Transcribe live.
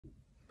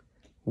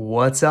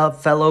What's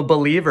up, fellow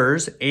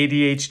believers?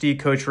 ADHD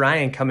Coach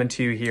Ryan coming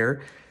to you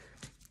here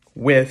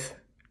with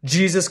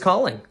Jesus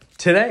Calling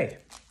today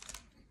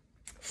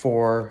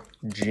for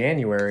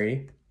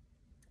January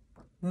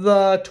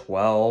the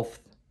 12th.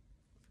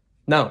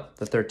 No,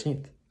 the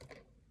 13th.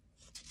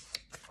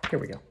 Here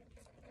we go.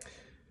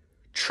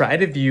 Try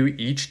to view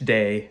each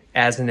day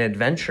as an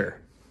adventure,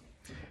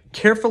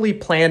 carefully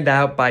planned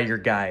out by your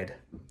guide.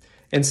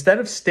 Instead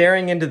of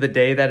staring into the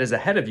day that is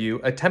ahead of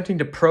you, attempting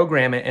to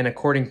program it in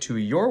according to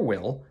your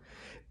will,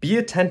 be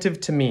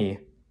attentive to me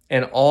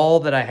and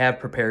all that I have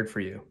prepared for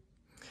you.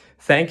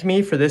 Thank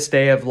me for this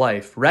day of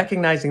life,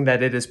 recognizing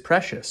that it is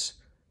precious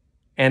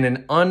and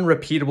an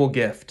unrepeatable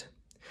gift.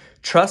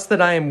 Trust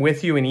that I am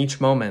with you in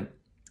each moment,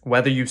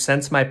 whether you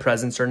sense my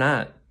presence or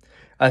not.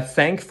 A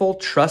thankful,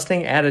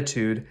 trusting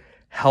attitude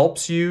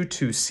helps you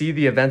to see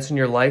the events in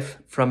your life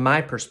from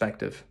my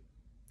perspective.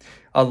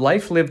 A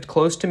life lived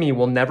close to me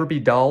will never be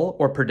dull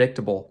or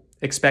predictable.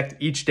 Expect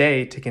each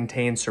day to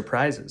contain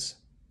surprises.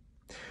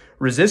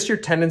 Resist your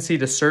tendency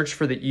to search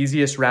for the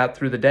easiest route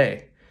through the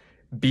day.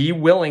 Be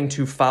willing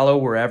to follow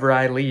wherever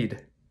I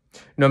lead.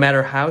 No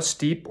matter how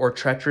steep or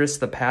treacherous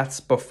the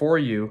paths before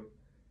you,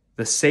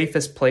 the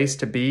safest place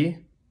to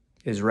be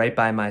is right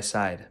by my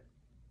side.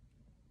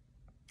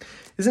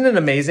 Isn't it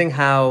amazing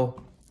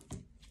how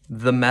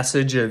the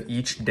message of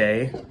each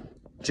day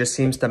just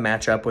seems to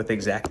match up with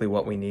exactly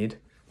what we need?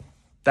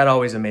 That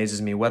always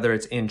amazes me, whether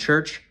it's in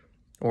church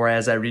or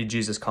as I read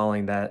Jesus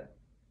Calling, that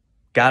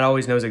God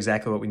always knows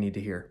exactly what we need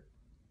to hear.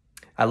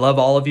 I love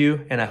all of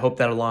you, and I hope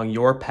that along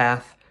your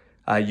path,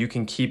 you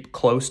can keep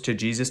close to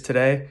Jesus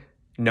today,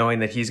 knowing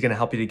that he's going to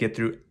help you to get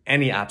through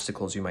any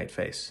obstacles you might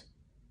face.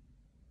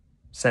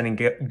 Sending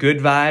good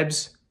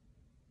vibes,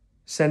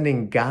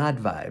 sending God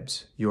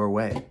vibes your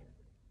way.